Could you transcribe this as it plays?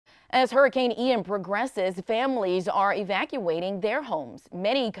As Hurricane Ian progresses, families are evacuating their homes,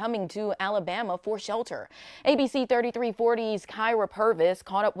 many coming to Alabama for shelter. ABC 3340's Kyra Purvis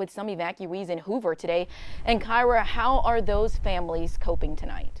caught up with some evacuees in Hoover today. And Kyra, how are those families coping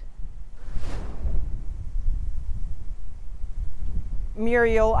tonight?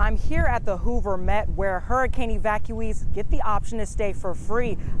 Muriel, I'm here at the Hoover Met where hurricane evacuees get the option to stay for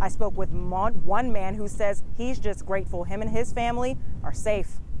free. I spoke with one man who says he's just grateful him and his family are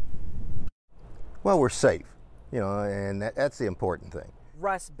safe. Well, we're safe, and that's the important thing.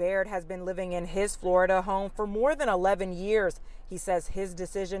 Russ Baird has been living in his Florida home for more than 11 years. He says his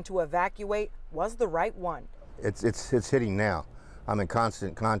decision to evacuate was the right one. It's hitting now. I'm in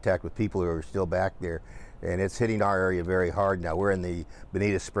constant contact with people who are still back there, and it's hitting our area very hard now. We're in the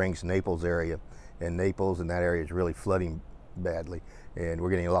Bonita Springs, Naples area, and Naples and that area is really flooding badly, and we're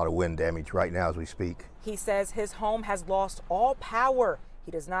getting a lot of wind damage right now as we speak. He says his home has lost all power. He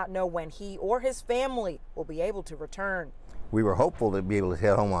does not know when he or his family will be able to return. We were hopeful to be able to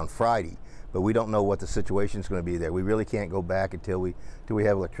head home on Friday, but we don't know what the situation is going to be there. We really can't go back until we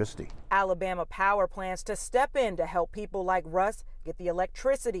have electricity. Alabama Power plans to step in to help people like Russ get the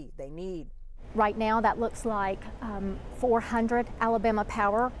electricity they need. Right now, that looks like 400 Alabama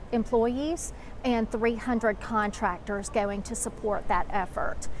Power employees and 300 contractors going to support that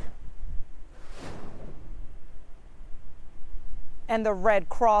effort. And the Red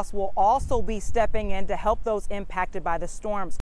Cross will also be stepping in to help those impacted by the storms.